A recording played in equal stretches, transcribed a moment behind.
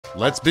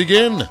Let's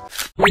begin.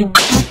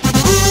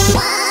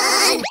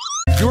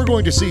 You're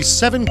going to see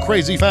 7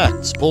 crazy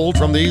facts pulled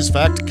from these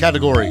fact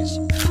categories.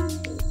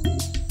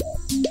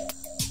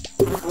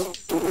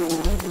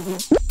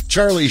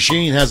 Charlie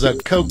Sheen has a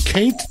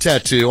cocaine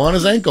tattoo on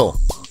his ankle.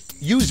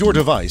 Use your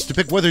device to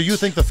pick whether you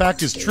think the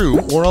fact is true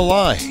or a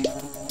lie.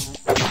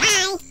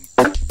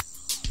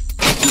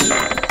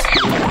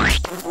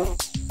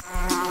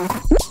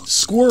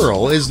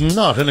 Squirrel is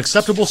not an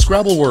acceptable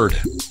Scrabble word.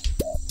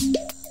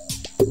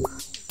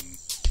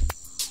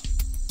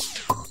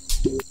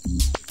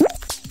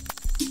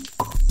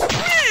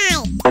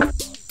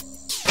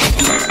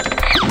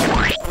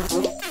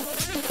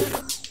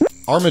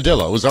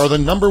 Armadillos are the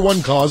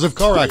 #1 cause of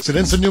car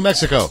accidents in New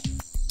Mexico.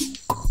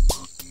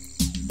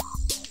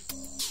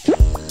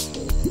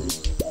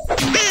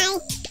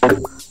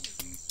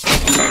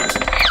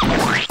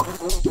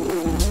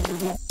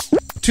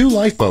 Two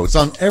lifeboats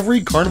on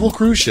every Carnival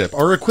cruise ship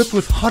are equipped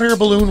with hot air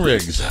balloon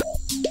rigs.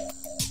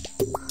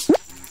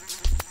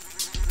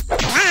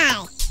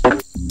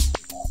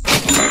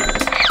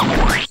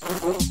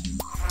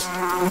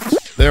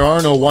 There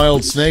are no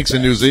wild snakes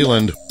in New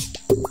Zealand.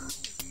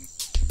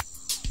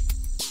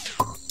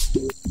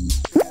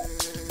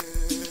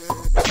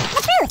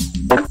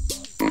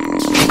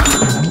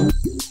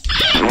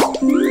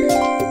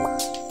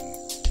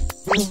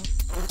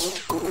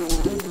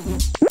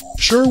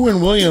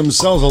 Sherwin-Williams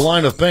sells a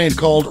line of paint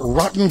called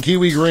Rotten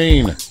Kiwi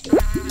Green.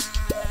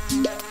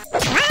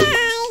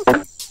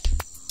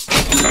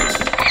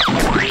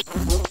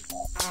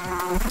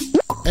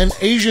 An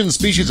Asian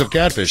species of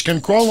catfish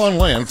can crawl on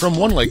land from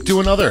one lake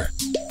to another.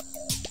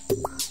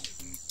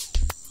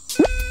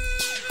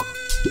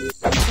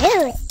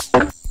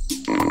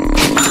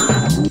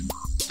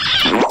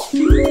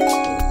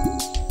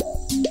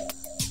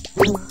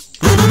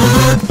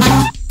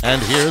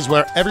 And here's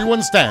where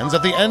everyone stands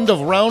at the end of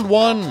round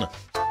 1.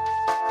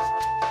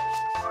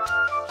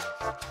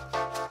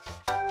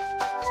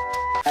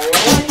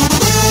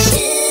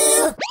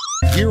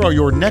 Here are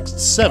your next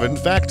 7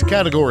 fact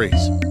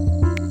categories.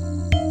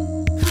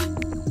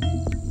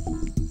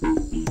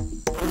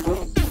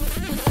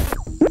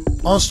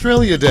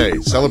 Australia Day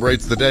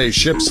celebrates the day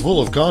ships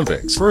full of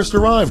convicts first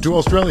arrived to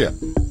Australia.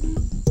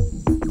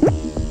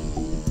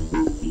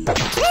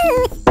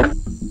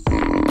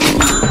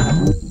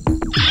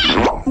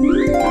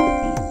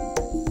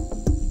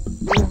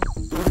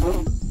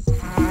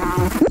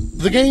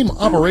 The game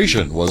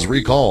Operation was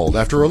recalled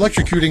after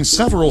electrocuting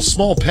several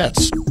small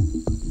pets.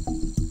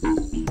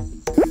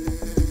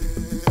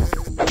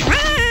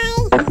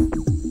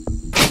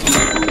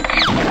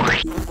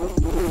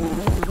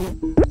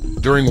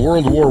 During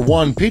World War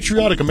I,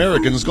 patriotic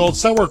Americans called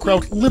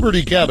sauerkraut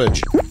Liberty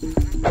Cabbage.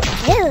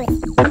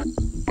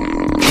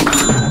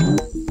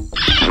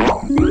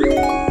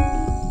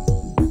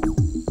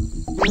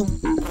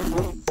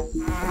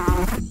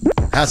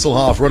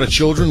 Hasselhoff wrote a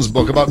children's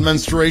book about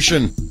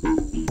menstruation.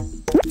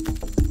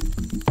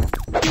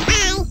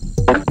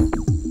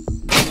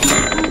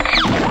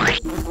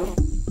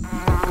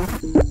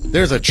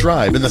 There's a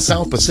tribe in the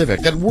South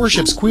Pacific that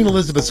worships Queen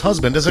Elizabeth's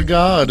husband as a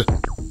god.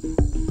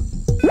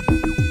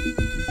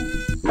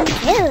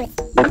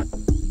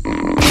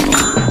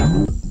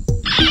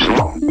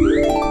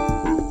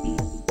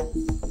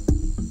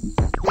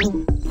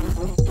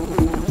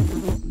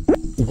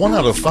 One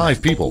out of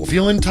 5 people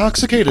feel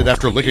intoxicated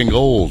after licking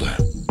gold.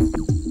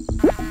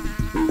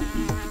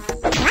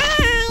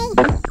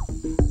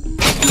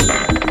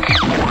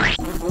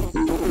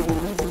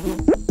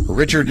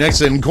 Richard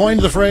Nixon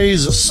coined the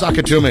phrase, "Suck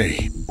it to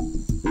me."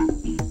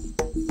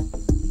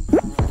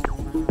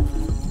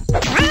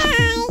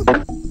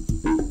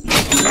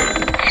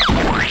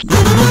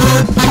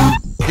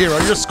 Here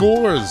are your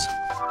scores.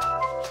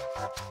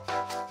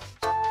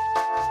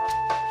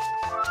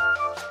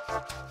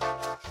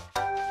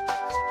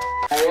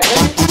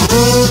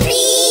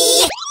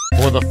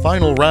 For the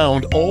final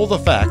round, all the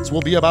facts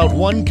will be about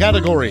one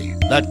category.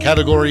 That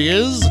category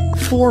is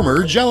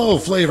former Jell-O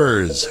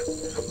flavors.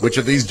 Which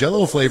of these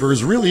Jell-O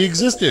flavors really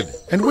existed?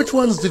 And which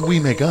ones did we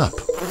make up?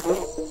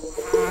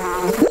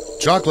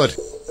 Chocolate.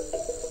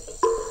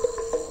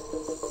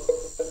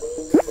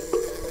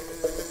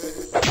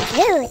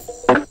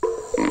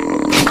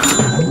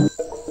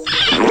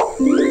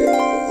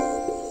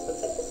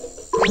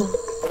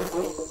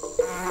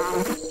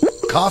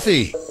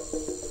 Coffee.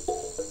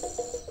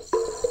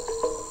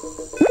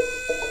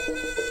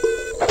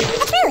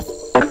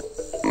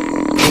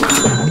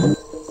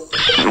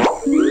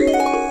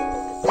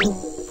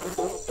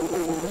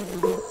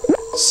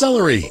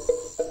 Celery.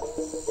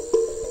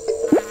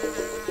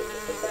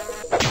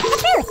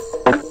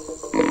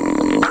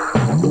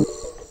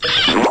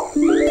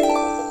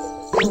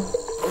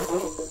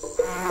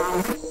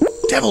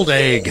 Deviled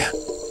egg.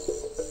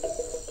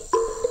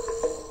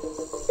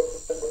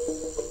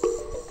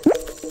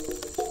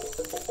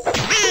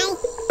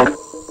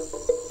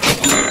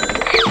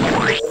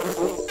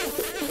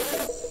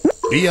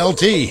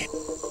 BLT.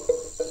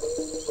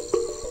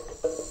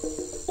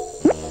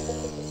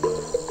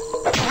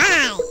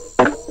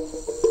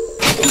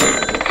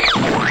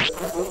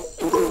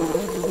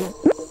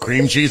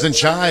 Cream cheese and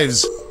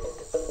chives.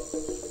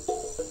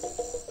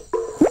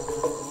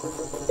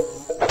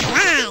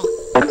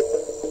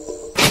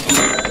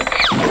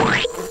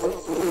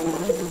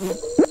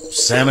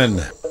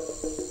 Salmon.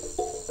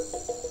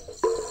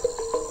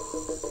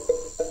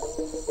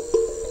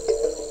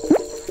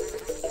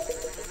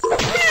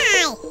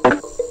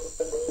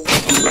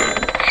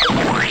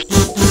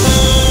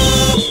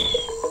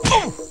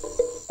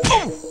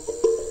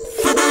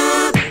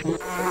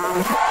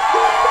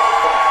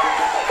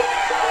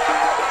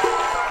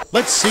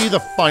 Let's see the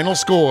final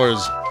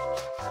scores.